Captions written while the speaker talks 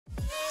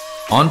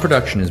On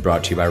Production is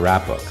brought to you by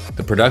Wrapbook,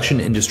 the production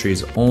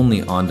industry's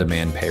only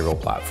on-demand payroll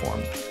platform.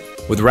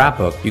 With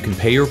Wrapbook, you can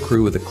pay your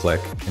crew with a click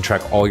and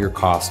track all your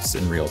costs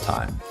in real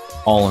time,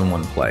 all in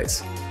one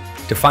place.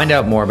 To find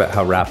out more about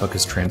how Wrapbook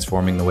is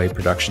transforming the way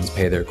productions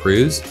pay their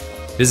crews,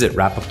 visit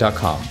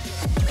wrapbook.com.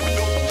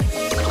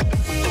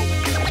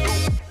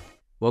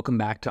 Welcome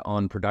back to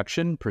On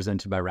Production,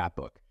 presented by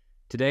Wrapbook.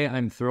 Today,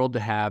 I'm thrilled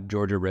to have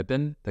Georgia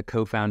Rippin, the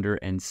co-founder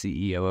and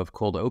CEO of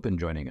Kold Open,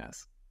 joining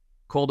us.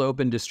 Kold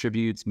Open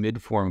distributes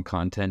mid-form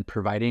content,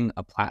 providing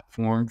a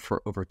platform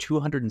for over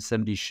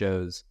 270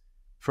 shows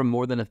from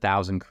more than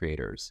 1,000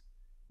 creators.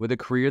 With a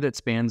career that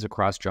spans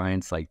across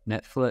giants like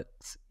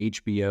Netflix,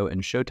 HBO,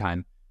 and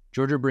Showtime,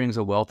 Georgia brings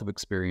a wealth of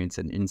experience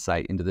and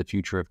insight into the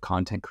future of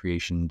content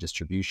creation and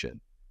distribution.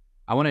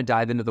 I want to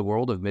dive into the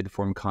world of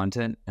mid-form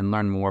content and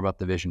learn more about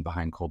the vision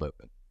behind Kold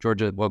Open.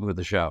 Georgia, welcome to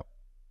the show.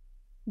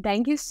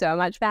 Thank you so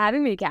much for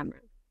having me,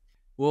 Cameron.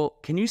 Well,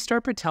 can you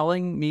start by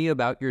telling me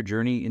about your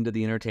journey into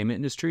the entertainment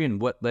industry and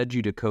what led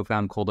you to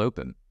co-found Kold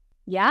Open?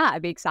 Yeah,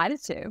 I'd be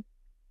excited to.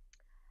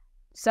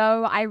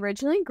 So I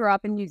originally grew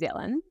up in New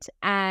Zealand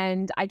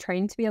and I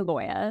trained to be a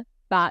lawyer,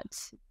 but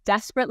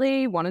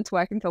desperately wanted to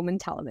work in film and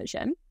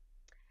television.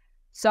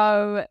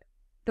 So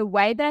the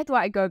way that I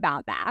thought I'd go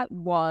about that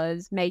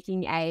was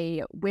making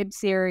a web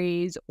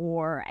series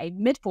or a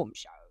mid-form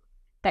show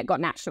that got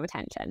national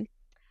attention.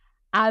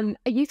 Are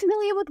you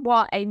familiar with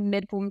what a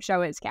mid-form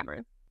show is,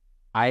 Cameron?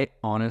 I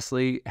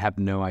honestly have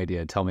no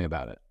idea. Tell me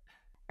about it.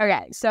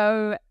 Okay,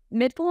 so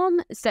mid-form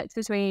sits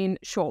between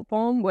short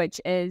form, which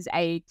is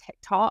a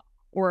TikTok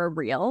or a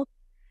reel,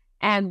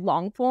 and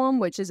long form,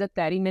 which is a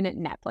 30-minute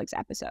Netflix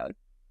episode.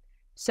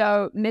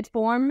 So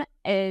mid-form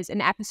is an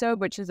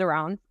episode which is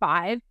around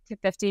 5 to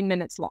 15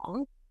 minutes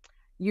long,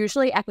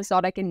 usually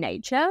episodic in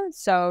nature.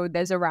 So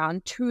there's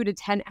around 2 to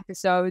 10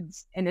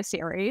 episodes in a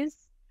series.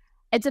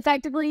 It's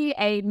effectively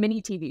a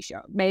mini TV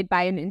show made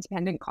by an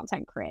independent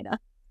content creator.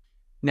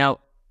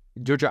 Now,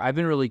 Georgia, I've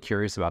been really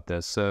curious about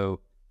this. So,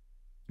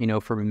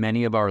 for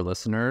many of our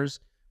listeners,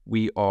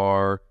 we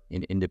are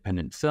in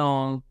independent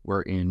film,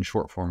 we're in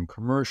short form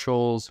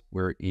commercials,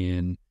 we're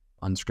in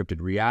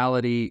unscripted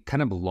reality,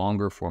 kind of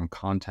longer form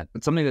content.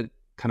 But something that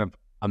kind of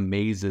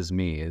amazes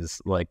me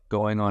is like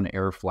going on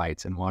air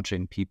flights and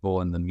watching people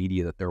and the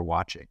media that they're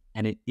watching.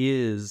 And it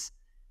is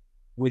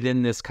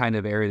within this kind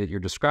of area that you're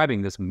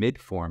describing, this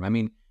mid form. I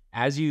mean,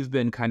 as you've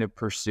been kind of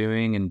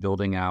pursuing and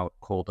building out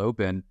Kold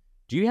Open,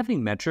 do you have any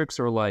metrics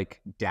or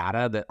like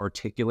data that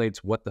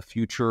articulates what the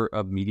future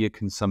of media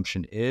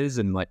consumption is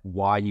and like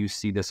why you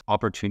see this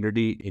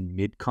opportunity in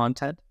mid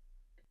content?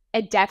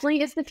 It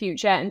definitely is the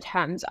future in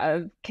terms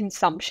of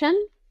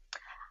consumption.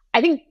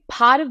 I think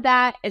part of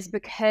that is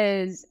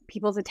because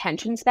people's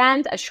attention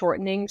spans are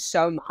shortening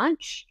so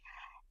much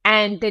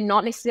and they're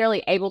not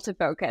necessarily able to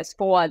focus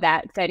for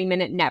that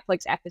 30-minute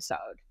Netflix episode,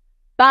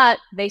 but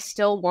they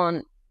still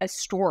want a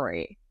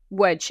story,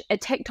 which a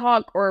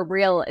TikTok or a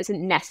reel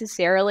isn't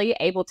necessarily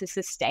able to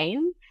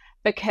sustain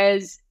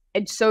because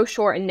it's so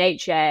short in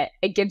nature,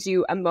 it gives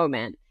you a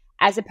moment,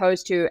 as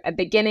opposed to a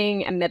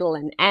beginning, a middle,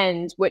 and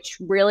end, which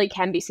really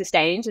can be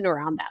sustained in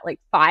around that like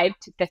 5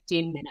 to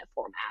 15 minute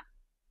format.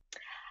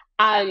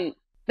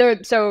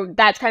 So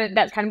that's kind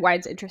of why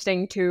it's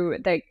interesting to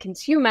the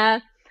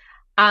consumer.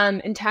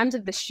 In terms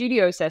of the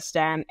studio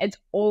system, it's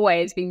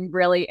always been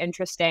really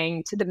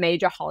interesting to the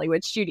major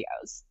Hollywood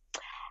studios.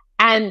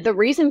 And the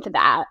reason for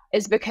that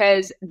is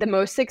because the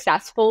most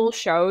successful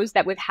shows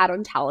that we've had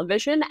on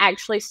television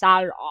actually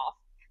started off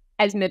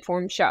as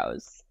mid-form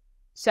shows.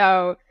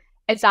 So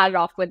it started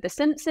off with The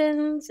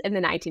Simpsons in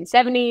the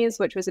 1970s,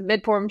 which was a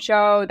mid-form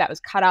show that was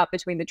cut up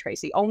between the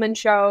Tracy Ullman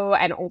Show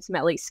and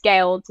ultimately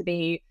scaled to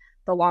be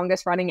the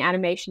longest running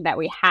animation that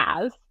we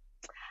have.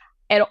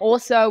 It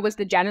also was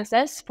the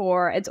genesis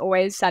for It's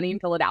Always Sunny in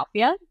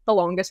Philadelphia, the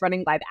longest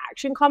running live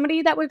action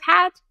comedy that we've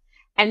had.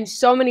 And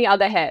so many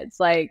other hits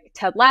like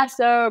Ted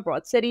Lasso,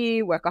 Broad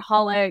City,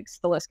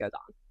 Workaholics, the list goes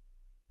on.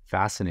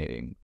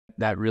 Fascinating.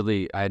 I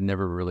had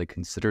never really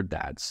considered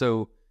that.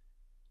 So,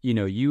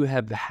 you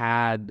have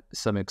had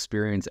some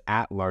experience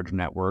at large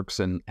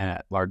networks and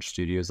at large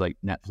studios like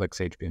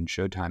Netflix, HBO, and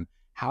Showtime.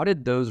 How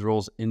did those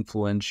roles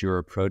influence your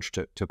approach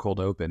to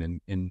Kold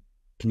Open? And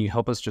can you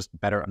help us just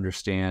better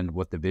understand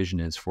what the vision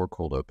is for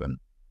Kold Open?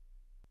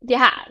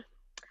 Yeah.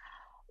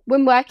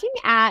 When working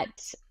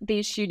at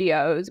these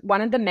studios,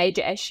 one of the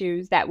major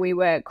issues that we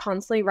were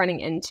constantly running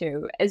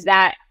into is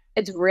that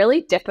it's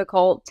really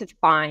difficult to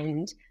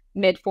find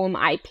mid-form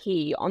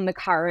IP on the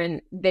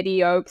current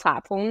video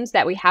platforms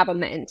that we have on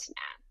the internet.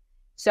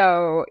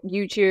 So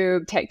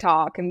YouTube,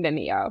 TikTok, and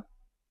Vimeo.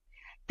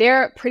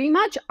 They're pretty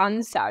much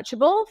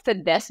unsearchable for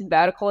this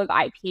vertical of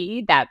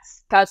IP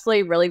that's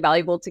firstly really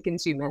valuable to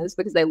consumers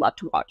because they love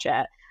to watch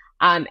it.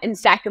 And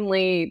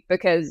secondly,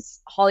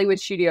 because Hollywood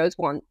studios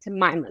want to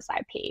mine this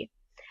IP.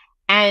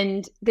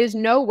 And there's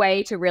no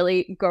way to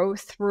really go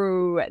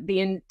through the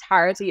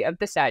entirety of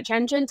the search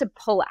engine to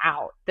pull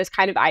out this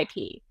kind of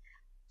IP.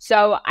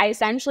 So I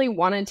essentially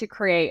wanted to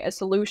create a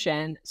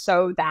solution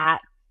so that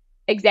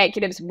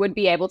executives would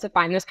be able to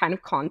find this kind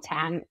of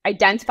content,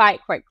 identify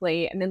it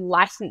quickly, and then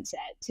license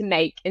it to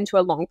make into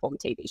a long-form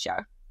TV show.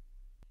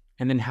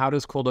 And then how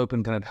does Kold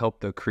Open kind of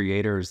help the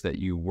creators that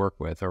you work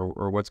with,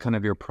 or what's kind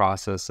of your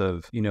process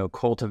of,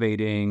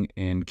 cultivating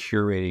and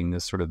curating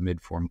this sort of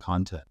mid-form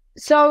content?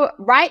 So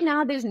right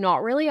now, there's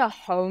not really a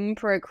home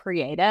for a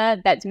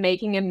creator that's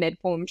making a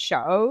mid-form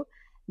show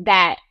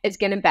that is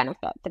going to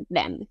benefit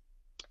them.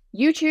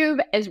 YouTube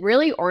is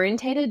really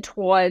orientated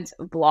towards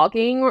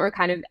vlogging or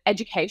kind of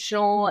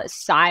educational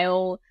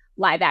style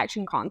live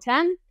action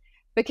content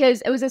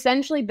because it was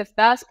essentially the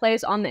first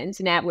place on the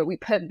internet where we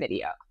put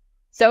video.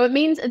 So it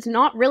means it's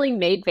not really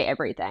made for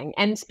everything,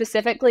 and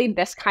specifically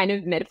this kind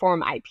of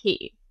mid-form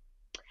IP.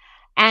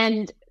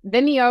 And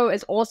Vimeo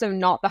is also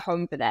not the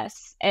home for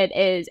this.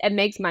 It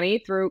makes money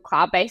through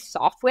cloud-based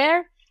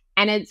software,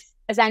 and it's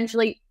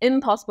essentially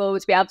impossible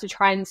to be able to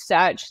try and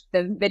search the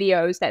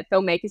videos that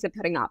filmmakers are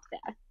putting up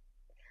there.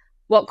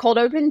 What Kold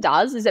Open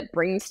does is it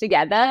brings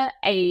together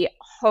a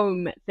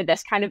home for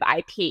this kind of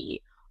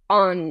IP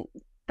on,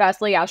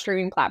 firstly, our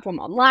streaming platform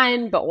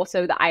online, but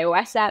also the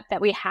iOS app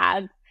that we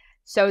have,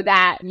 so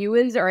that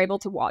viewers are able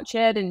to watch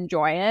it,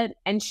 enjoy it,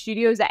 and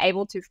studios are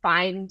able to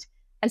find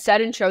a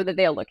certain show that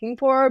they're looking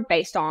for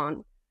based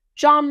on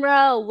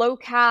genre,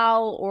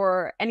 locale,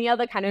 or any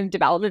other kind of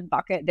development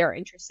bucket they're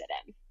interested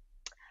in.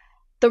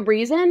 The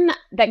reason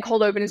that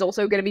Kold Open is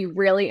also going to be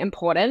really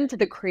important to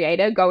the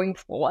creator going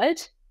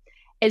forward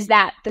is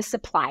that the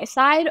supply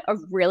side of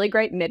really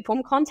great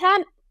mid-form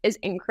content is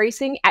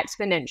increasing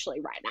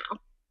exponentially right now.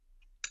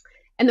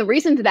 And the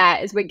reason for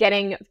that is we're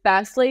getting,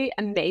 firstly,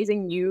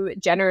 amazing new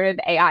generative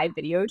AI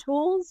video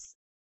tools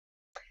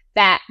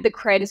that the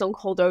creators on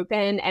Kold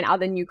Open and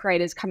other new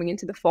creators coming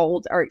into the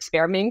fold are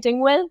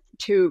experimenting with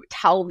to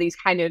tell these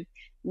kind of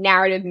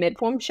narrative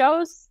mid-form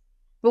shows.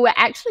 But we're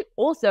actually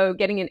also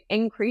getting an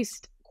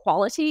increased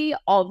quality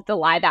of the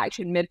live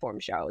action mid-form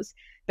shows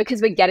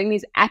because we're getting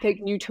these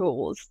epic new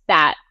tools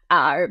that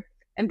are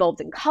involved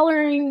in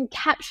coloring,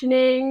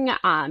 captioning,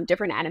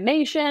 different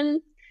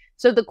animation.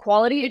 So the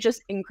quality is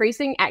just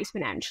increasing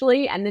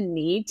exponentially, and the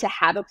need to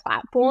have a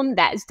platform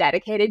that is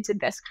dedicated to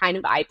this kind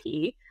of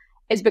IP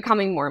is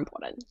becoming more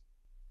important.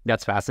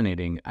 That's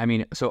fascinating. I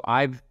mean, so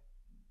I've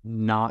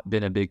not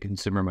been a big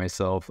consumer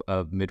myself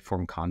of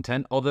mid-form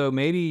content, although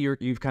maybe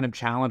you've kind of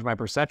challenged my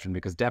perception,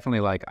 because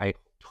definitely, like, I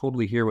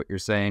totally hear what you're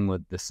saying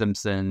with The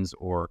Simpsons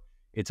or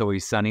It's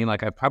Always Sunny.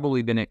 Like, I've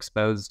probably been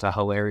exposed to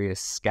hilarious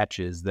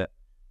sketches that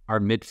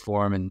are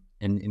mid-form, and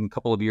in a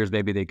couple of years,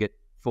 maybe they get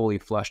fully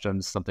flushed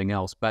on something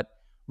else. But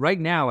right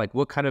now, like,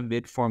 what kind of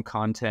mid-form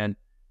content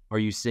are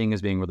you seeing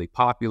as being really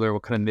popular?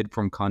 What kind of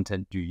mid-form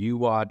content do you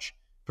watch?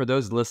 For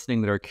those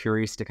listening that are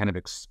curious to kind of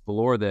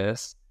explore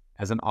this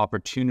as an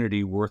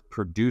opportunity worth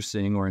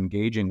producing or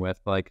engaging with,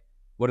 like,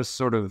 what is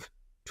sort of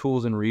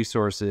tools and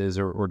resources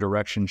or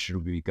direction should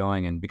we be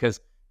going in? Because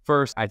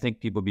first, I think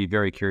people be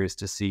very curious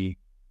to see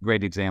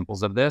great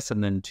examples of this.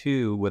 And then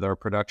two, with our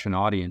production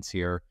audience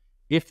here,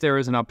 if there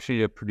is an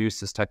opportunity to produce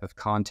this type of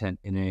content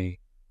in a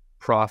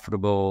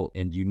profitable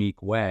and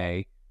unique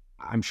way,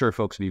 I'm sure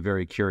folks will be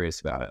very curious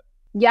about it.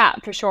 Yeah,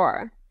 for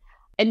sure.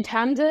 In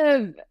terms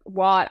of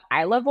what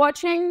I love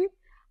watching,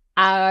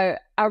 a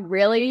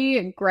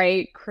really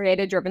great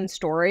creator-driven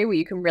story where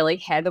you can really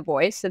hear the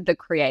voice of the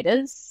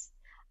creators.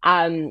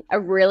 A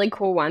really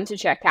cool one to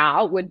check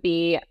out would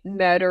be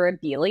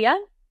Murderabilia,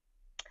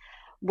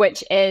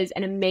 which is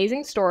an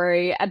amazing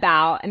story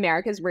about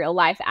America's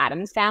real-life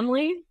Addams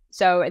family.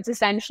 So it's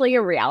essentially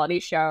a reality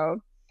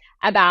show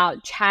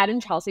about Chad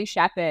and Chelsea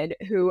Shepherd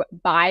who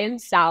buy and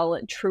sell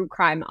true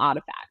crime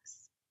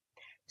artifacts.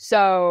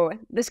 So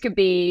this could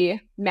be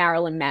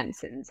Marilyn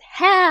Manson's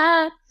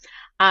hair,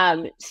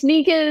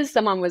 sneakers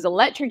someone was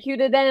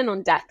electrocuted in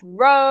on death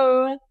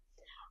row,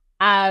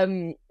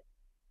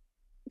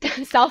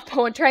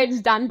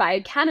 self-portraits done by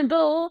a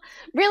cannibal.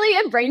 Really,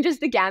 it ranges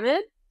the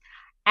gamut.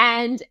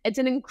 And it's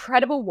an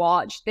incredible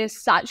watch. There's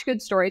such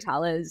good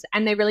storytellers,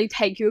 and they really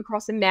take you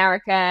across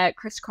America,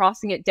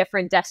 crisscrossing at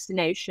different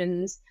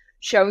destinations,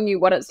 showing you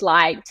what it's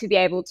like to be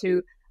able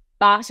to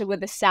barter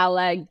with a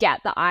seller,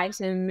 get the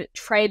item,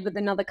 trade with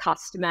another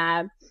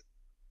customer.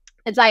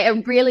 It's like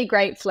a really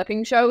great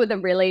flipping show with a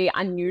really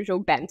unusual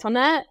bent on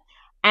it,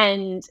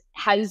 and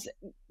has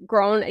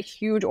grown a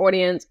huge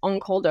audience on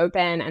Kold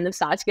Open, and they've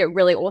started to get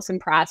really awesome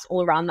press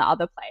all around the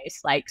other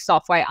place, like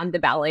Software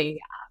Underbelly,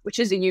 which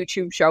is a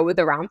YouTube show with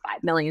around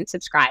 5 million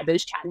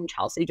subscribers. Chad and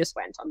Chelsea just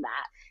went on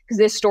that because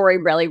this story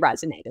really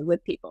resonated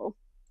with people.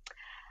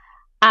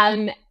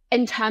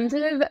 In terms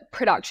of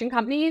production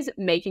companies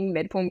making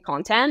mid-form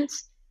content,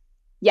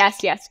 yes.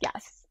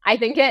 I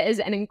think it is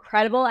an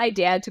incredible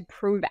idea to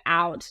prove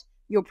out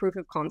your proof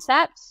of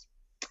concept,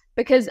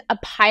 because a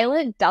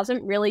pilot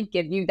doesn't really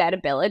give you that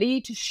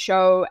ability to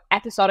show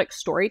episodic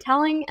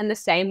storytelling in the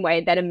same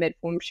way that a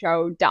mid-form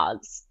show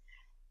does.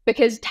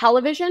 Because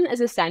television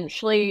is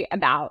essentially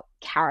about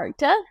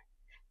character.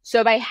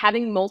 So by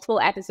having multiple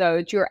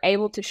episodes, you're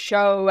able to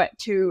show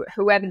to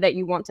whoever that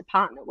you want to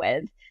partner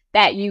with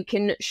that you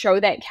can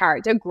show that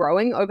character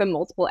growing over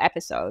multiple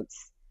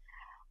episodes.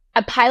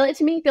 A pilot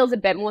to me feels a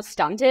bit more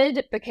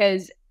stunted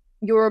because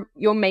you're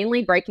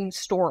mainly breaking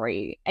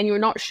story and you're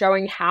not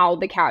showing how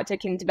the character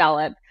can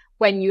develop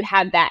when you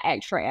have that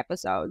extra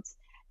episodes.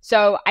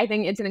 So I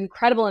think it's an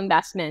incredible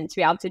investment to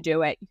be able to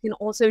do it. You can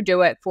also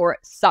do it for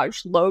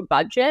such low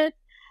budget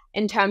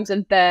in terms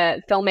of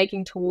the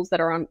filmmaking tools that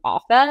are on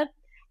offer.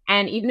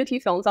 And even if you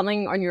film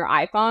something on your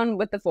iPhone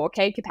with the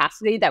 4K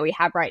capacity that we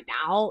have right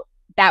now,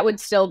 that would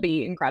still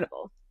be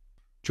incredible.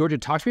 Georgia,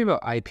 talk to me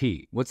about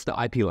IP. What's the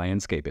IP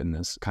landscape in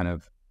this kind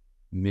of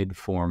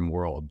mid-form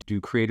world? Do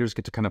creators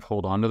get to kind of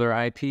hold on to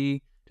their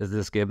IP? Does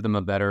this give them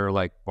a better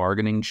like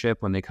bargaining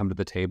chip when they come to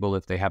the table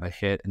if they have a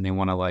hit and they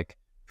want to like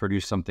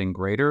produce something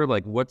greater?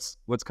 Like what's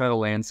kind of the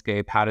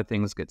landscape? How do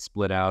things get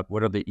split out?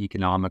 What are the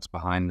economics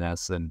behind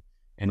this? And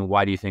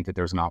why do you think that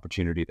there's an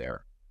opportunity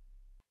there?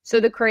 So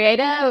the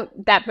creator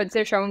that puts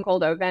their show in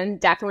Kold Open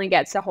definitely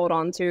gets to hold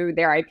on to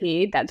their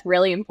IP. That's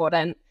really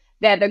important.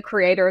 They're the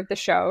creator of the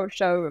show,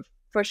 so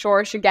for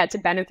sure should get to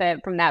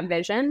benefit from that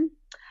vision.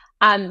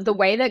 The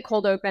way that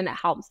Kold Open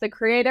helps the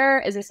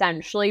creator is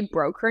essentially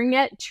brokering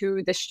it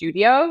to the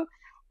studio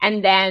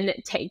and then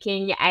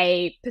taking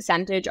a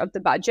percentage of the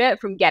budget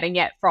from getting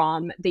it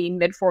from the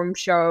mid-form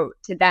show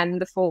to then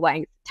the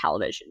full-length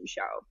television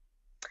show.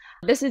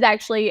 This is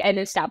actually an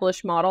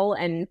established model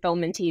in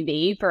film and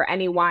TV for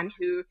anyone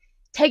who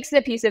takes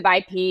a piece of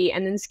IP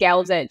and then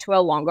scales it to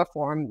a longer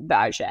form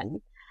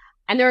version.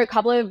 And there are a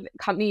couple of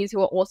companies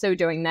who are also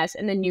doing this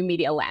in the new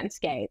media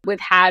landscape. We've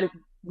had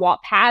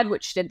Wattpad,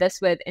 which did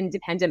this with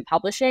independent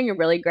publishing, a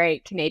really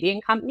great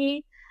Canadian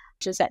company,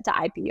 which is set to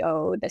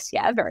IPO this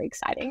year. Very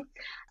exciting.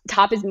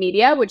 Top is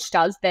Media, which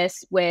does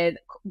this with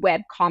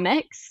web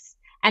comics.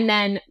 And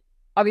then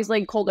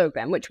obviously Kold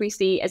Open, which we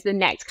see as the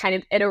next kind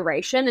of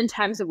iteration in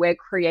terms of where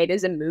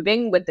creators are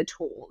moving with the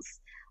tools.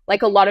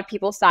 Like a lot of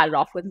people started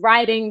off with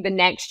writing, the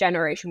next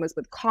generation was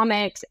with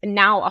comics, and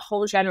now a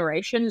whole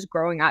generation is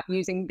growing up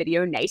using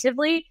video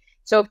natively.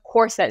 So of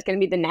course that's going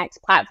to be the next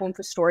platform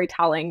for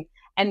storytelling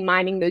and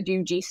mining the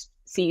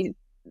UGC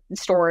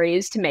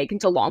stories to make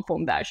into long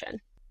form version.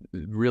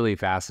 Really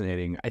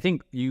fascinating. I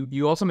think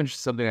you also mentioned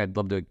something I'd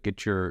love to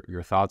get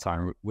your thoughts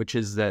on, which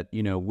is that,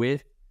 you know,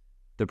 with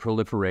the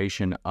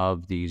proliferation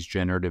of these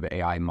generative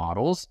AI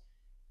models,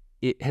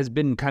 it has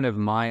been kind of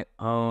my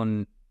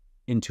own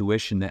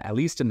intuition that at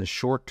least in the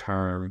short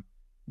term,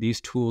 these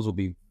tools will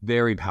be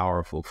very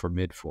powerful for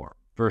mid-form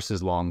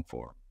versus long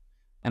form.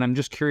 And I'm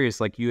just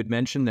curious, like you had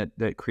mentioned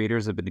that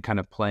creators have been kind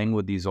of playing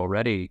with these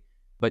already,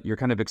 but you're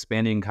kind of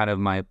expanding kind of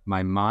my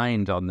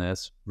mind on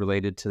this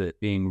related to it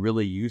being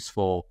really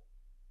useful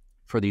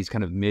for these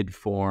kind of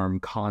mid-form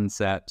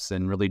concepts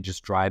and really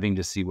just driving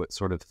to see what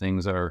sort of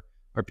things are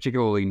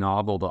particularly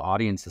novel to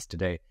audiences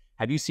today.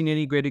 Have you seen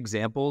any great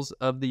examples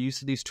of the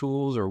use of these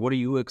tools, or what are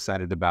you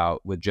excited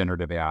about with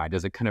generative AI?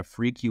 Does it kind of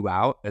freak you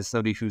out as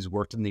somebody who's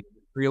worked in the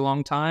industry a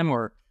long time,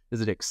 or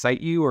does it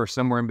excite you, or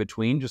somewhere in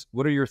between? Just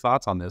what are your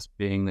thoughts on this,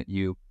 being that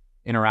you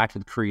interact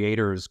with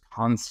creators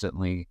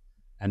constantly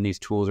and these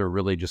tools are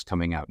really just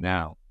coming out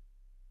now?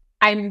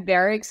 I'm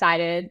very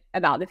excited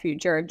about the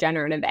future of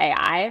generative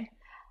AI.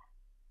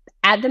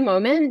 At the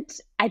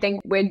moment, I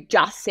think we're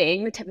just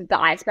seeing the tip of the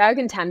iceberg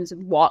in terms of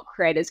what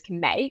creators can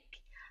make.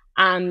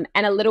 And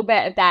a little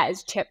bit of that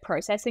is chip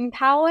processing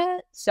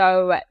power.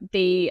 So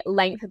the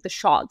length of the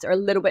shots are a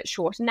little bit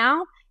shorter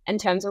now in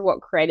terms of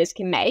what creators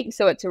can make.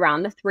 So it's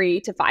around the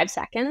 3 to 5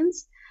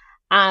 seconds.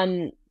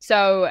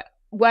 So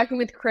working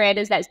with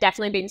creators, that's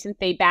definitely been some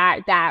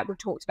feedback that we've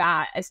talked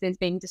about as there's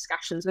been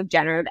discussions with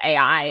generative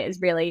AI, is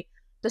really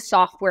the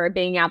software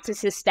being able to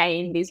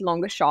sustain these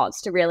longer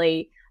shots to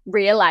really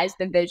realize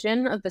the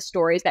vision of the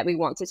stories that we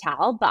want to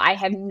tell. But I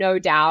have no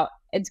doubt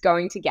it's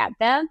going to get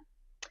there.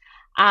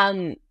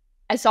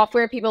 As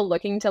software people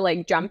looking to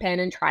like jump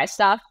in and try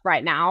stuff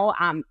right now,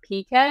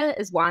 Pika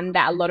is one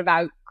that a lot of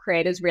our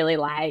creators really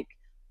like.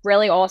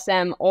 Really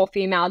awesome,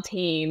 all-female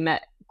team,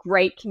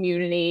 great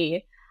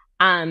community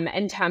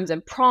in terms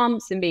of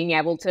prompts and being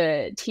able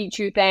to teach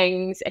you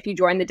things. If you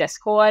join the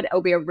Discord,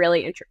 it'll be a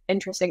really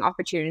interesting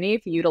opportunity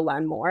for you to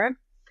learn more.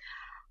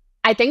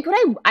 I think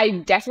what I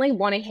definitely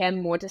want to hear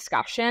more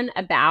discussion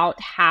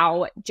about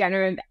how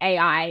generative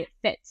AI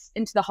fits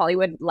into the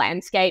Hollywood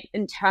landscape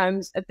in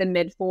terms of the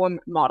mid-form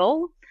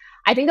model.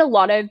 I think a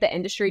lot of the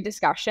industry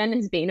discussion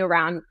has been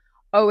around,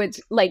 oh,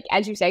 it's like,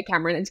 as you say,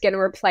 Cameron, it's going to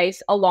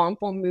replace a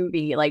long-form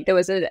movie. Like there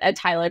was a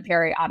Tyler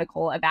Perry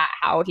article about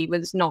how he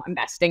was not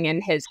investing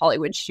in his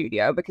Hollywood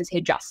studio because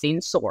he'd just seen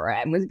Sora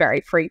and was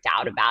very freaked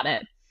out about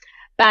it.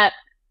 But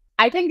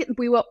I think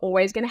we were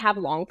always going to have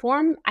long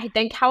form. I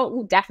think how it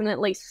will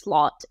definitely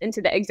slot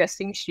into the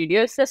existing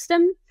studio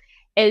system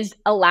is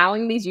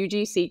allowing these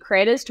UGC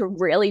creators to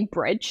really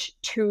bridge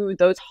to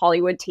those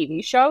Hollywood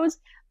TV shows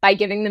by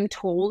giving them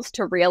tools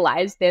to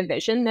realize their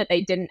vision that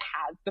they didn't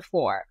have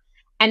before.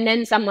 And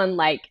then someone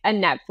like a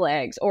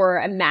Netflix or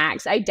a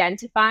Max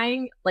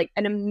identifying like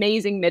an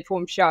amazing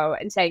mid-form show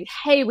and saying,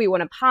 hey, we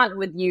want to partner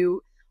with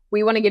you.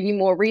 We want to give you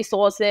more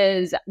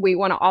resources. We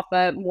want to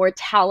offer more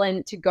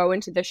talent to go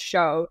into the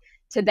show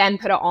to then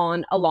put it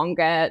on a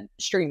longer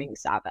streaming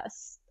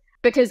service.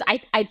 because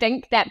I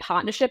think that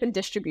partnership and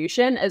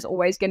distribution is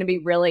always going to be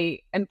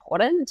really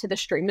important to the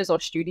streamers or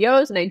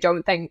studios, and I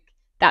don't think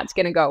that's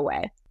going to go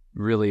away.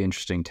 Really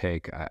interesting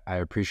take. I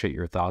appreciate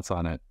your thoughts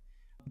on it.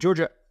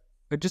 Georgia,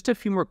 just a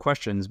few more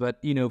questions,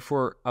 but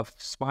for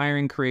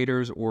aspiring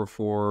creators or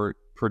for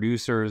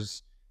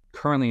producers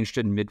currently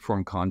interested in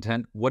mid-form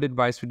content, what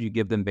advice would you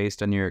give them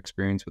based on your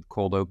experience with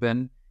Kold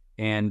Open?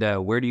 And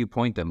where do you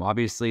point them?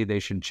 Obviously, they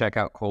should check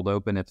out Kold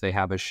Open if they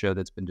have a show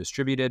that's been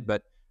distributed,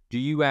 but do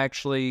you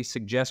actually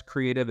suggest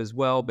creative as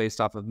well based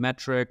off of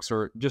metrics,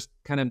 or just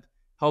kind of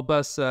help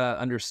us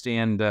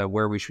understand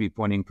where we should be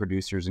pointing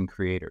producers and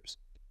creators?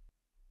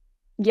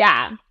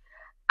 Yeah.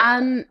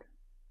 In terms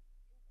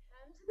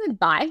of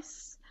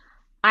advice,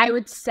 I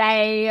would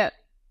say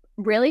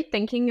really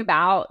thinking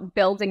about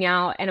building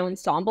out an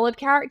ensemble of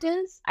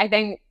characters. I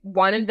think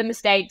one of the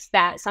mistakes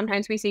that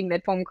sometimes we see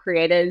mid-form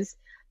creators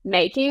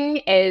making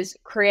is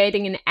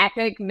creating an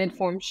epic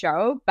mid-form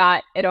show,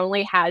 but it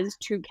only has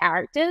 2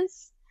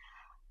 characters.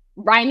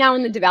 Right now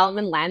in the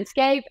development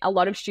landscape, a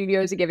lot of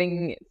studios are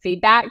giving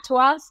feedback to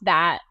us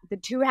that the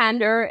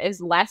 2-hander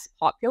is less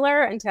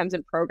popular in terms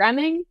of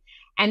programming,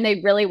 and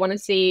they really want to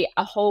see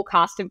a whole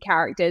cast of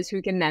characters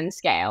who can then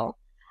scale.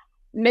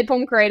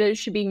 Mid-form creators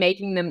should be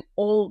making them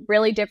all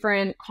really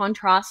different,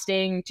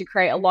 contrasting, to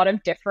create a lot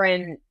of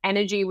different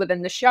energy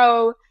within the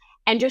show,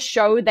 and just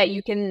show that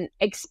you can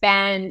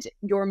expand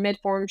your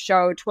mid-form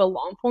show to a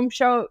long-form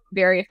show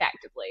very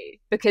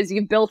effectively because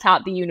you've built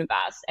out the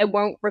universe. It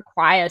won't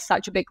require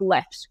such a big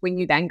lift when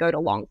you then go to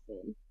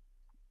long-form.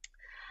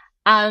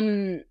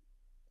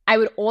 I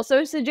would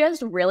also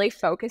suggest really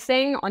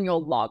focusing on your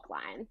log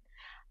line.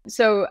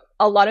 So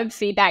a lot of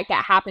feedback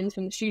that happens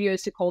from the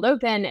studios to Kold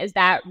Open is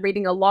that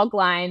reading a log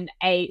line,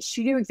 a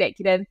studio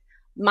executive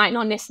might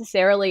not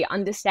necessarily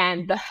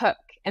understand the hook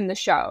in the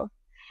show.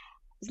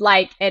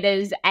 Like, it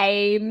is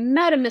a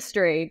murder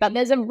mystery, but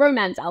there's a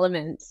romance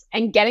element.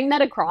 And getting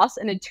that across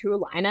in a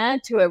 2-liner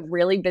to a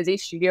really busy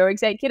studio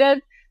executive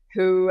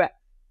who,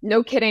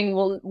 no kidding,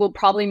 will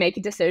probably make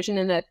a decision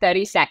in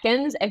 30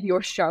 seconds if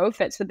your show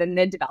fits within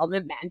their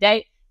development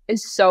mandate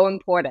is so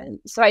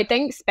important. So I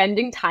think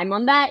spending time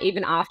on that,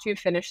 even after you've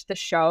finished the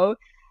show,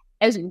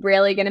 is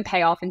really going to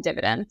pay off in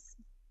dividends.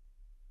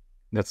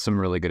 That's some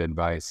really good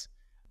advice.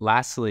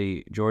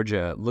 Lastly,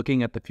 Georgia,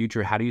 looking at the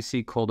future, how do you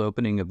see Kold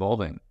Opening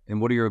evolving? And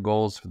what are your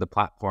goals for the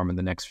platform in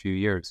the next few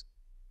years?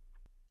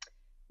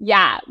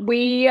 Yeah,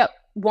 we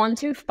want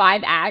to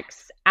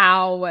 5x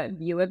our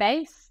viewer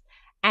base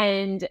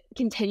and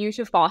continue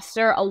to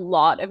foster a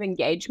lot of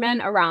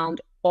engagement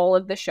around all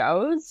of the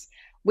shows.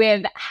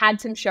 We've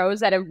had some shows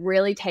that have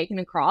really taken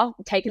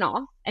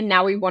off, and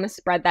now we want to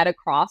spread that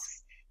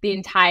across the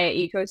entire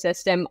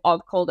ecosystem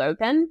of Kold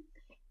Open.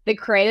 The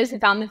creators have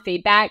found the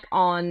feedback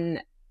on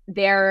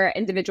their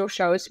individual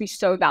shows to be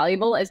so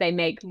valuable as they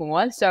make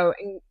more. So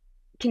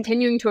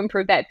continuing to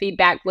improve that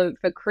feedback loop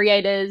for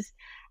creators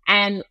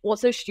and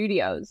also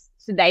studios,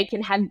 so they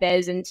can have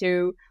viz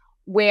into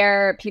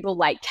where people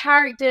like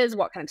characters,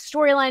 what kind of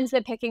storylines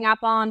they're picking up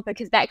on,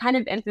 because that kind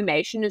of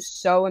information is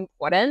so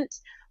important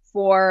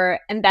for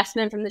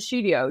investment from the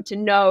studio to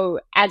know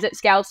as it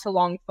scales to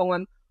long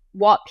form,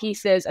 what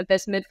pieces of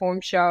this mid-form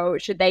show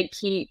should they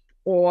keep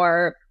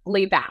or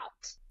leave out.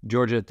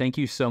 Georgia, thank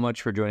you so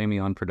much for joining me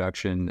on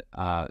production.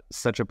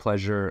 Such a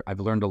pleasure. I've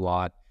learned a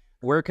lot.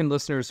 Where can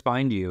listeners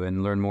find you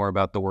and learn more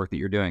about the work that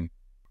you're doing?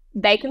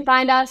 They can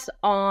find us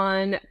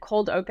on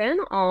Kold Open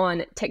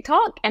on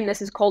TikTok, and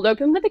this is Kold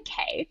Open with a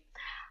K,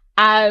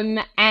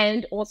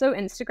 and also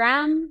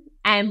Instagram.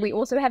 And we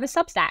also have a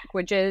Substack,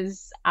 which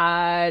is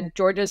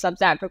Georgia's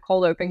Substack for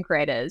Kold Open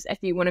creators, if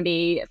you want to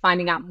be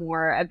finding out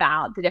more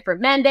about the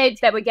different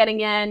mandates that we're getting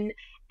in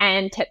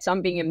and tips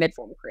on being a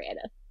mid-form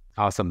creator.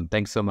 Awesome.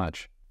 Thanks so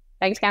much.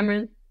 Thanks,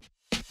 Cameron.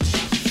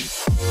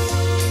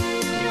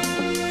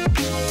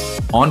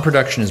 On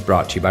Production is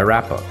brought to you by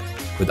Wrapbook.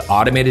 With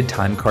automated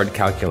time card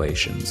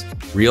calculations,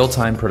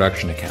 real-time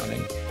production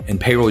accounting, and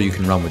payroll you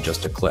can run with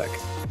just a click,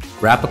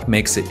 Wrapbook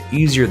makes it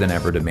easier than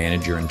ever to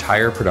manage your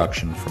entire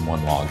production from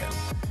one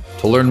login.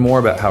 To learn more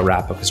about how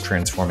Wrapbook is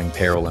transforming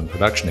payroll and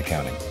production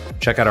accounting,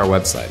 check out our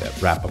website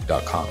at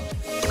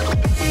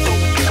wrapbook.com.